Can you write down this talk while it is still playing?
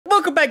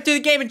back to the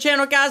gaming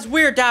channel, guys.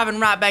 We're diving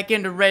right back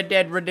into Red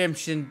Dead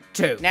Redemption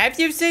 2. Now, if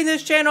you've seen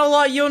this channel a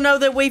lot, you'll know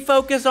that we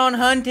focus on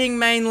hunting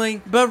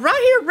mainly. But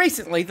right here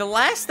recently, the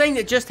last thing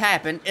that just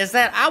happened is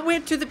that I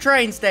went to the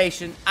train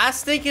station. I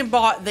stinking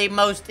bought the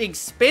most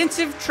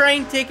expensive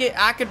train ticket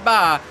I could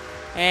buy.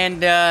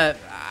 And,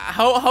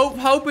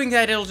 hoping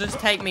that it'll just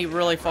take me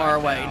really far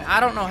away. And I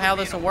don't know how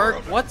this will work.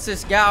 What's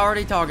this guy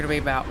already talking to me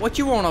about? What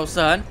you want, old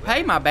son?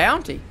 Pay my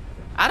bounty.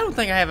 I don't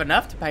think I have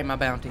enough to pay my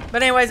bounty.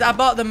 But anyways, I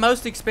bought the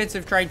most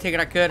expensive train ticket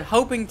I could,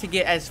 hoping to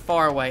get as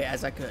far away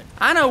as I could.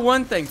 I know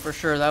one thing for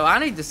sure, though. I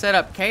need to set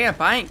up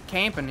camp. I ain't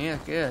camping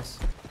yet, I guess.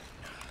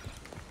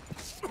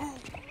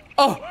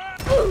 Oh!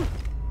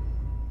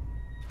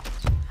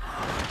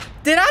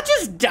 Did I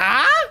just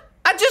die?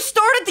 I just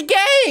started the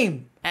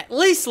game! At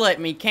least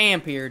let me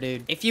camp here,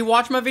 dude. If you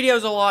watch my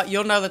videos a lot,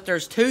 you'll know that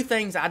there's two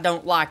things I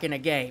don't like in a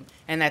game.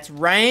 And that's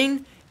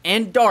rain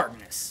and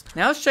darkness.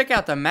 Now let's check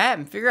out the map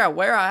and figure out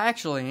where I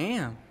actually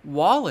am.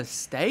 Wallace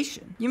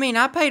Station. You mean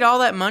I paid all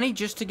that money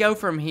just to go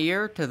from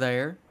here to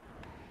there?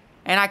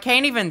 And I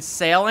can't even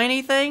sell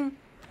anything?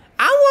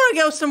 I want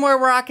to go somewhere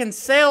where I can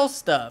sell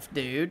stuff,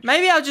 dude.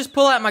 Maybe I'll just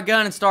pull out my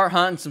gun and start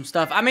hunting some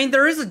stuff. I mean,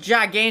 there is a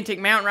gigantic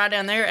mountain right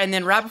down there, and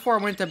then right before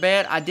I went to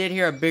bed, I did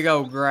hear a big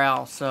old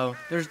growl, so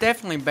there's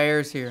definitely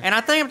bears here. And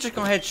I think I'm just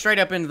gonna head straight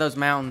up into those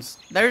mountains.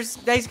 There's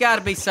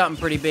gotta be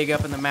something pretty big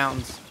up in the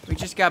mountains. We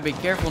just gotta be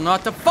careful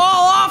not to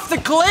fall off the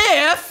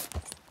cliff!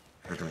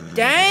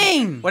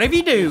 Dang! Whatever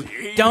you do,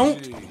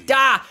 don't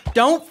die.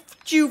 Don't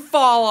you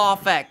fall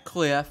off that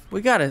cliff. We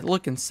gotta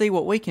look and see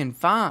what we can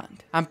find.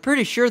 I'm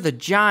pretty sure the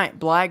giant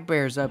black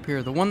bear's up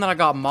here. The one that I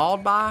got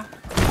mauled by.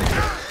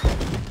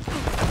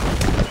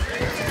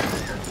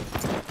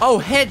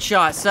 Oh,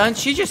 headshot, son.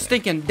 She just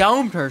stinking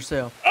domed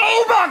herself.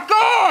 Oh my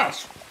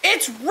gosh!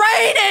 It's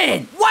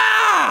raining!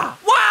 Why?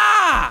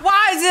 Why?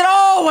 Why is it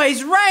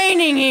always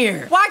raining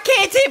here? Why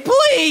can't it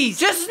please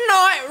just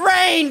not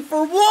rain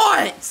for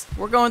once?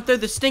 We're going through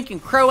the stinking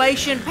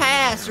Croatian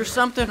Pass or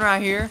something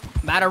right here.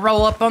 About to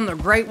roll up on the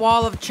Great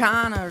Wall of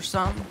China or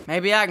something.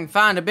 Maybe I can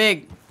find a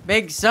big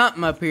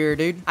something up here,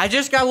 dude. I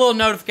just got a little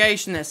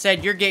notification that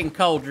said you're getting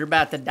cold, you're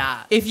about to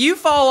die. If you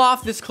fall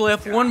off this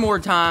cliff one more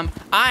time,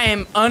 I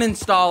am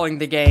uninstalling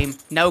the game.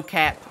 No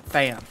cap,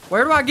 fam.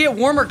 Where do I get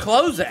warmer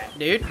clothes at,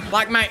 dude?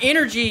 Like, my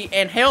energy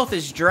and health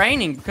is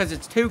draining because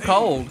it's too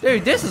cold.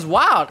 Dude, this is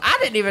wild. I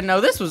didn't even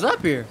know this was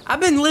up here. I've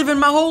been living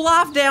my whole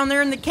life down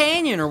there in the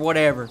canyon or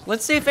whatever.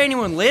 Let's see if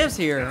anyone lives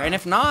here, and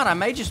if not, I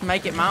may just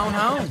make it my own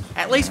home.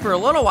 At least for a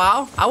little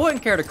while. I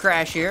wouldn't care to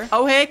crash here.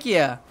 Oh, heck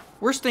yeah.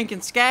 We're stinking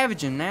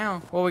scavenging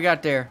now. What we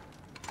got there?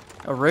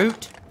 A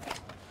root?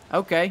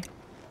 Okay.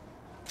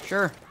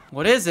 Sure.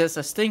 What is this?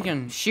 A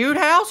stinking shoot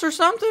house or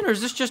something? Or is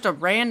this just a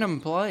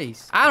random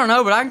place? I don't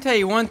know, but I can tell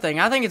you one thing.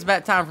 I think it's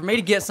about time for me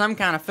to get some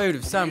kind of food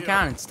of some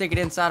kind and stick it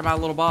inside of my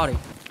little body.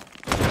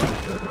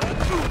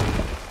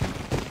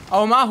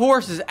 Oh, my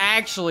horse is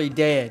actually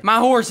dead. My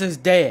horse is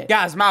dead.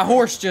 Guys, my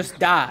horse just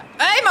died.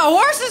 Hey, my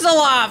horse is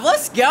alive.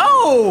 Let's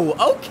go.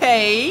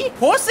 Okay.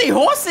 Horsey,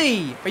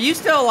 horsey. Are you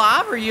still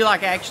alive or are you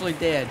like actually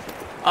dead?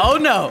 Oh,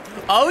 no.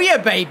 Oh, yeah,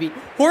 baby.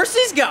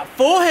 Horsey's got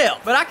full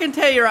health. But I can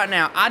tell you right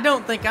now, I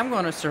don't think I'm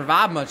going to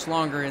survive much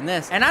longer in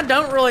this. And I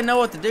don't really know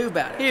what to do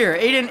about it. Here,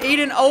 eat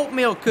an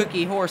oatmeal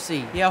cookie,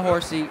 Horsey. Yeah,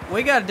 Horsey.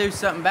 We got to do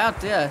something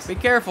about this. Be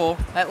careful.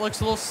 That looks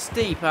a little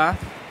steep, huh?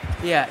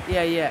 Yeah.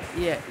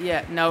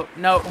 No,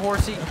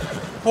 Horsey.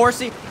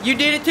 Horsey, you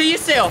did it to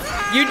yourself.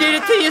 You did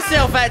it to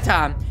yourself that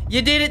time.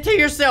 You did it to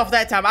yourself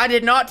that time. I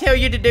did not tell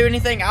you to do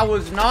anything. I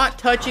was not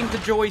touching the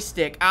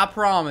joystick, I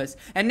promise.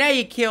 And now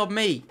you killed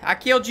me. I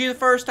killed you the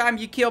first time,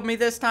 you killed me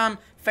this time.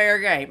 Fair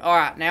game. All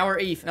right, now we're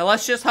even. Now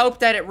let's just hope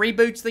that it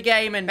reboots the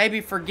game and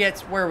maybe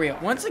forgets where we are.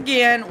 Once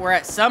again, we're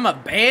at some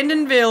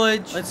abandoned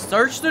village. Let's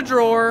search the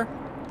drawer.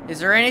 Is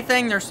there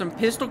anything? There's some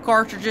pistol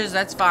cartridges.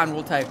 That's fine.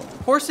 We'll take them.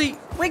 Horsey,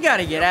 we got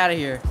to get out of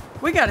here.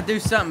 We got to do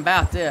something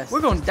about this.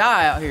 We're going to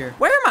die out here.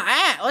 Where am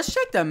I at? Let's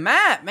check the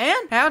map,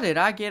 man. How did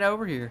I get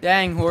over here?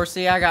 Dang,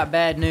 Horsey, I got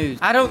bad news.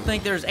 I don't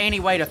think there's any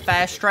way to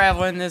fast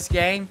travel in this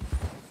game.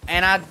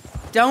 And I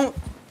don't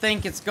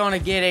think it's going to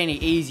get any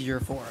easier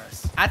for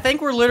us. I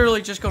think we're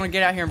literally just going to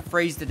get out here and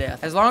freeze to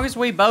death. As long as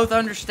we both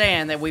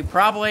understand that we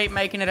probably ain't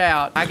making it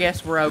out, I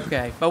guess we're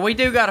okay. But we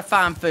do got to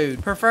find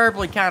food,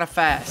 preferably kind of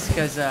fast,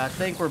 because I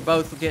think we're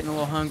both getting a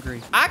little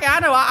hungry. I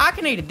know I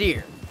can eat a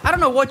deer. I don't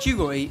know what you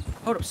gonna eat.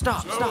 Hold up,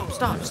 stop.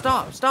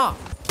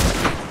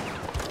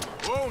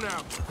 Whoa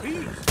now,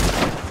 peace.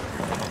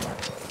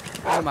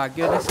 Oh my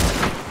goodness.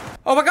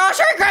 Oh my gosh,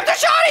 hurry, grab the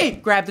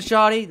shotty! Grab the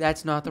shotty,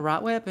 that's not the right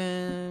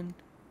weapon.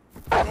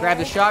 Grab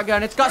the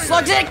shotgun, it's got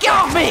slugs in it, get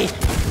off me!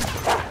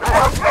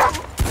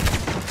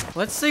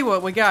 Let's see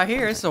what we got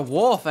here. It's a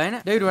wolf, ain't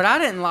it? Dude, what I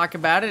didn't like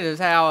about it is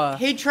how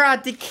he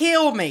tried to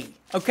kill me.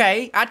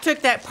 Okay, I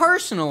took that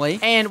personally,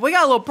 and we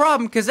got a little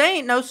problem because there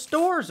ain't no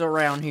stores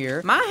around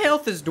here. My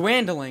health is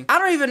dwindling. I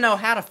don't even know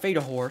how to feed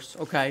a horse,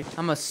 okay?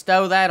 I'm gonna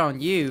stow that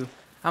on you.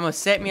 I'm gonna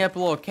set me up a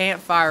little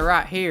campfire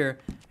right here,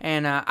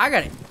 and I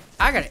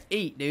I gotta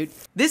eat, dude.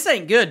 This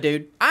ain't good,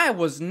 dude. I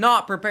was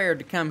not prepared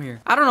to come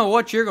here. I don't know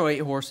what you're gonna eat,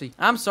 horsey.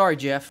 I'm sorry,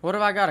 Jeff. What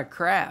have I got to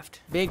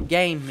craft? Big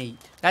game meat.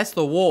 That's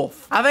the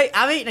wolf.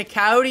 I've eaten a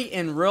coyote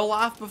in real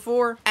life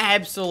before.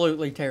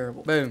 Absolutely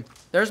terrible. Boom.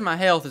 There's my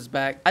health is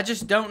back. I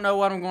just don't know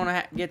what I'm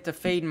gonna get to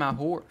feed my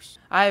horse.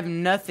 I have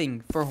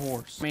nothing for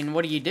horse. I mean,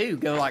 what do?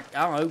 Go like,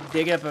 I don't know,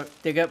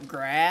 dig up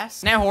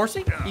grass. Now,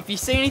 horsey, if you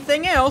see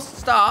anything else,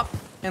 stop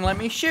and let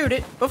me shoot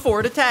it before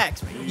it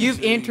attacks me.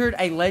 You've entered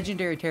a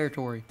legendary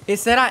territory. It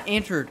said I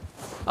entered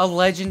a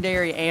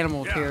legendary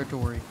animal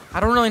territory. I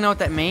don't really know what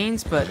that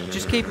means, but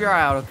just keep your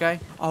eye out,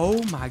 okay?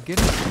 Oh my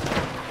goodness.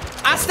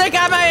 I think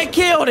I may have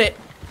killed it.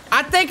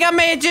 I think I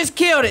may have just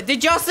killed it.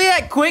 Did y'all see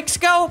that quick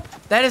scope?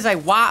 That is a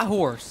white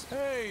horse.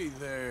 Hey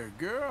there,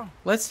 girl.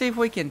 Let's see if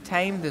we can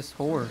tame this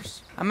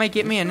horse. I may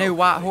get me a new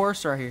white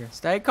horse right here.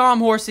 Stay calm,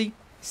 horsey.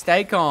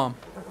 Stay calm.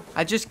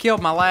 I just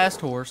killed my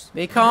last horse.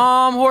 Be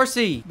calm,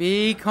 horsey.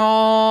 Be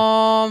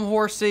calm,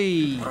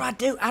 horsey. What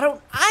do?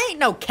 I ain't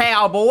no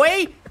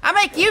cowboy. I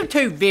make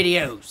YouTube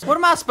videos. What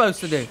am I supposed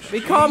to do?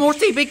 Be calm,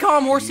 horsey. Be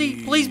calm,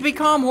 horsey. Please be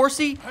calm,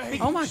 horsey.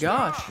 Oh my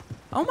gosh.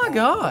 Oh my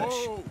gosh.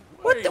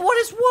 What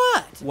is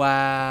what?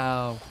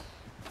 Wow.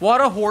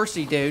 What a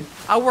horsey, dude.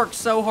 I worked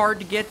so hard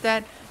to get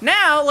that.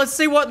 Now, let's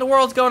see what in the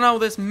world's going on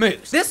with this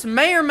moose. This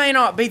may or may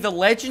not be the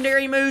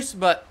legendary moose,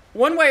 but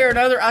one way or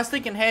another, I was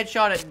thinking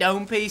headshot it,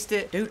 dome pieced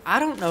it. Dude, I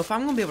don't know if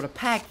I'm gonna be able to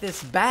pack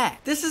this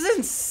back. This is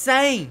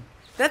insane.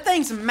 That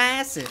thing's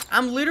massive.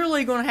 I'm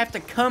literally gonna have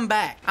to come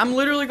back. I'm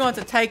literally going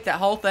to take that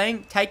whole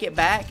thing, take it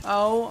back.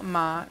 Oh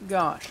my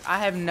gosh.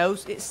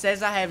 It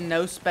says I have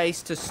no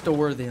space to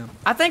store them.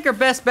 I think our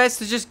best bet's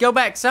to just go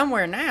back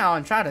somewhere now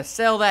and try to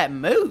sell that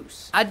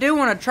moose. I do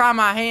want to try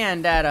my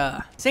hand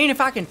at seeing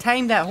if I can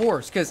tame that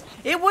horse, because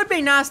it would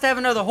be nice to have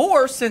another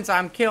horse since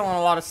I'm killing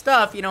a lot of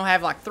stuff. You know,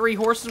 have like 3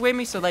 horses with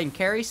me so they can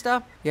carry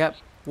stuff. Yep,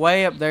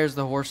 way up there's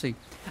the horsey.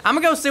 I'm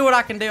gonna go see what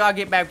I can do. I'll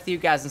get back with you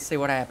guys and see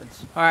what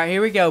happens. All right,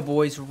 here we go,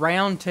 boys.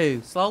 Round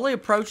 2. Slowly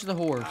approach the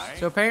horse.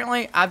 So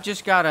apparently, I've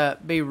just gotta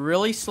be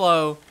really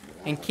slow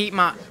and keep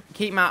my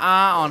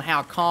eye on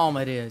how calm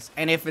it is.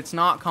 And if it's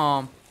not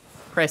calm,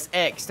 press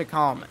X to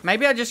calm it.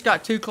 Maybe I just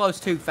got too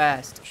close too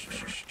fast.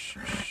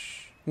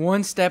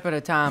 One step at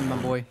a time, my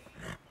boy.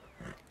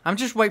 I'm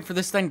just waiting for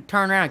this thing to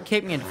turn around and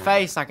kick me in the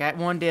face like that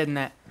one did in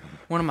that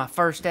one of my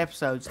first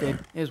episodes,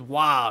 dude. It was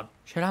wild.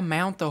 Should I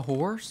mount the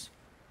horse?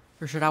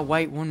 Or should I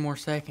wait one more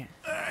second?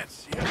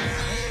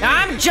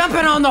 I'm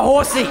jumping on the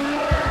horsey!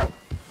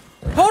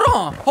 Hold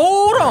on!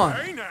 Hold on!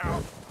 Hey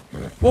now.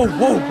 Whoa,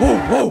 whoa, whoa,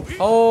 whoa!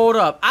 Hold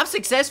up. I've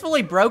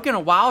successfully broken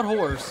a wild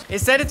horse. It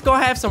said it's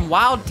gonna have some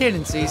wild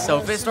tendencies, so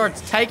if it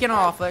starts taking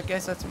off, I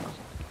guess that's my...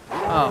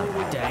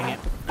 Oh, dang it.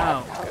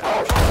 Oh,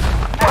 gosh.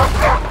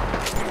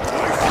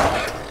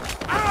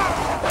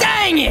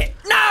 Dang it!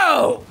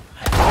 No!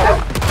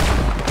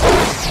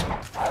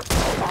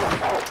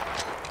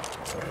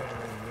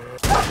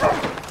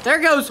 There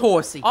goes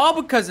horsey.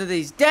 All because of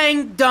these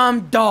dang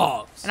dumb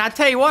dogs. And I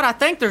tell you what, I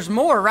think there's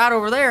more right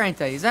over there, ain't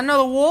they? Is that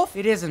another wolf?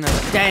 It is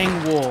another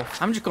dang wolf.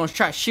 I'm just gonna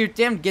try to shoot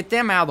them to get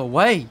them out of the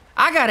way.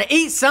 I gotta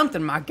eat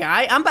something, my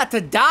guy. I'm about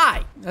to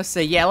die. Let's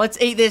see. Yeah, let's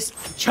eat this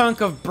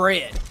chunk of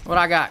bread. What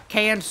I got?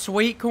 Canned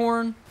sweet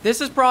corn.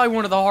 This is probably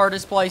one of the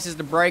hardest places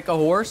to break a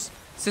horse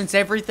since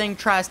everything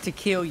tries to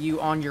kill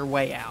you on your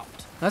way out.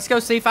 Let's go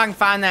see if I can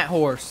find that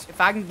horse. If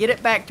I can get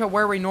it back to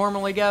where we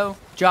normally go,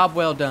 job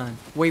well done.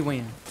 We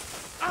win.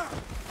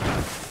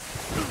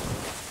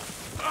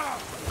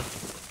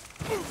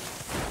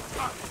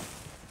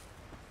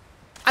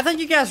 I think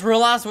you guys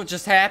realize what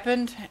just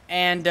happened,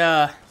 and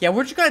yeah,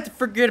 we're just gonna have to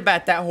forget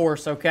about that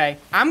horse, okay?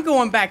 I'm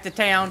going back to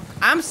town,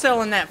 I'm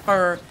selling that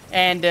fur,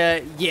 and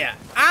yeah,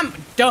 I'm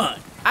done.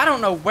 I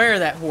don't know where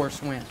that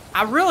horse went.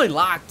 I really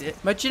liked it,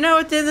 but you know,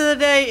 at the end of the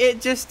day,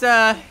 it just,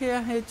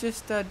 yeah, it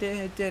just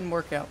it didn't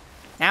work out.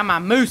 Now my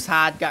moose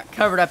hide got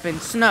covered up in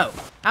snow.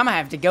 I'm gonna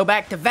have to go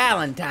back to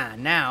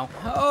Valentine now.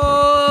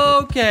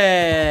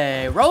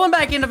 Okay, rolling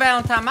back into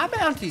Valentine. My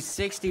bounty's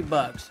 60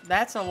 bucks.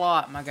 That's a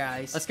lot, my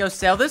guys. Let's go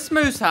sell this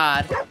moose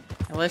hide,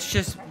 and let's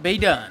just be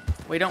done.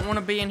 We don't want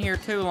to be in here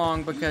too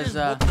long because,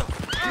 oh,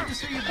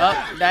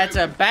 that's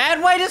a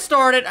bad way to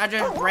start it. I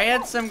just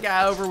ran some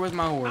guy over with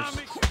my horse.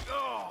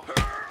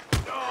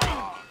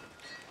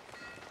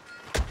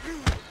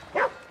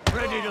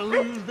 Ready to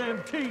lose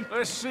them teeth?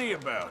 Let's see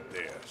about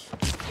this.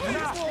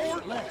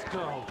 Let's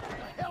go.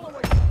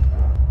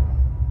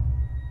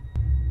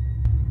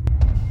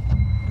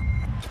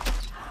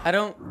 I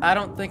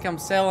don't think I'm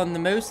selling the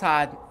moose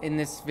hide in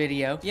this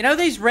video. You know,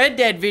 these Red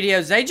Dead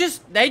videos,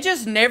 they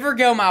just never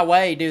go my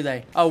way, do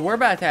they? Oh, we're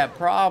about to have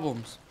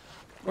problems.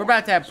 We're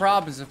about to have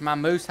problems if my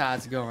moose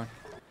hide's going.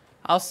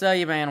 I'll sell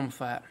you my animal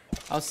fat.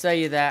 I'll sell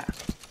you that.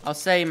 I'll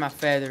sell you my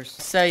feathers.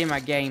 I'll sell you my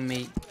game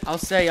meat. I'll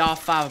sell you all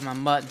 5 of my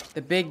mutton.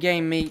 The big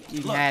game meat,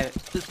 you can have it.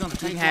 You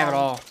can have it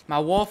all. My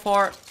wolf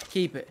heart,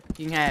 keep it.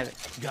 You can have it.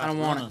 I don't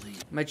want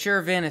it.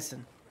 Mature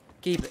venison,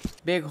 keep it.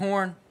 Big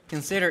horn,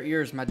 consider it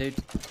yours, my dude.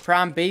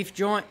 Prime beef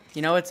joint,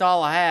 you know it's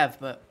all I have,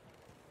 but,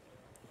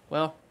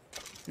 well,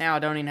 now I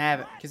don't even have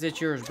it, because it's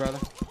yours, brother.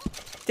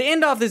 To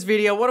end off this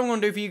video, what I'm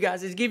going to do for you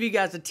guys is give you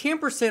guys a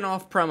 10%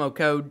 off promo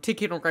code to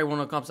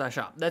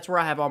KendallGray1.com/shop. That's where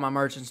I have all my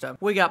merch and stuff.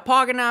 We got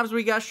pocket knives,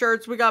 we got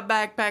shirts, we got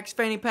backpacks,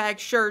 fanny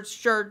packs, shirts,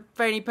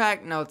 fanny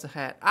pack. No, it's a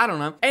hat. I don't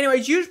know.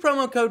 Anyways, use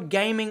promo code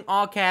GAMING,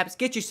 all caps.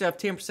 Get yourself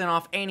 10%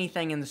 off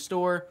anything in the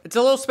store. It's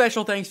a little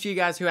special thanks to you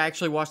guys who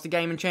actually watch the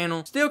gaming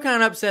channel. Still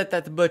kind of upset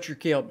that the butcher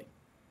killed me.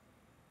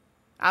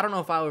 I don't know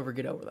if I'll ever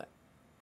get over that.